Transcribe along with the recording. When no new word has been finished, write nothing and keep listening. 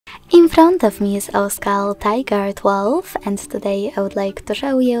In front of me is OSCAL Tiger 12, and today I would like to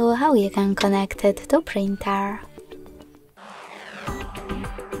show you how you can connect it to printer.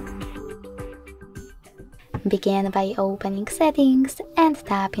 Begin by opening Settings and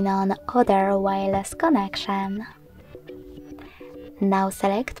tapping on Other Wireless Connection. Now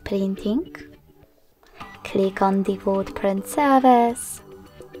select Printing. Click on Default Print Service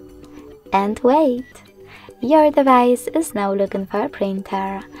and wait. Your device is now looking for a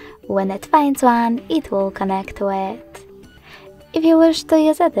printer. When it finds one, it will connect to it. If you wish to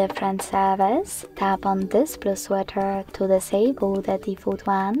use a different service, tap on this blue switcher to disable the default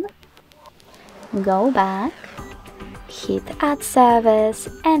one. Go back, hit Add Service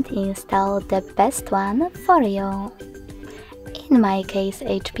and install the best one for you. In my case,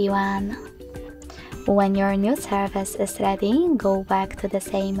 HP1. When your new service is ready, go back to the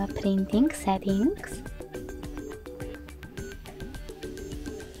same printing settings.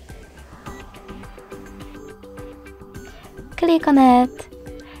 Click on it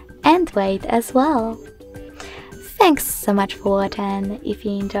and wait as well. Thanks so much for watching. If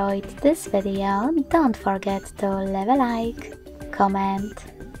you enjoyed this video, don't forget to leave a like, comment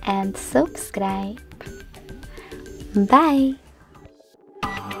and subscribe. Bye!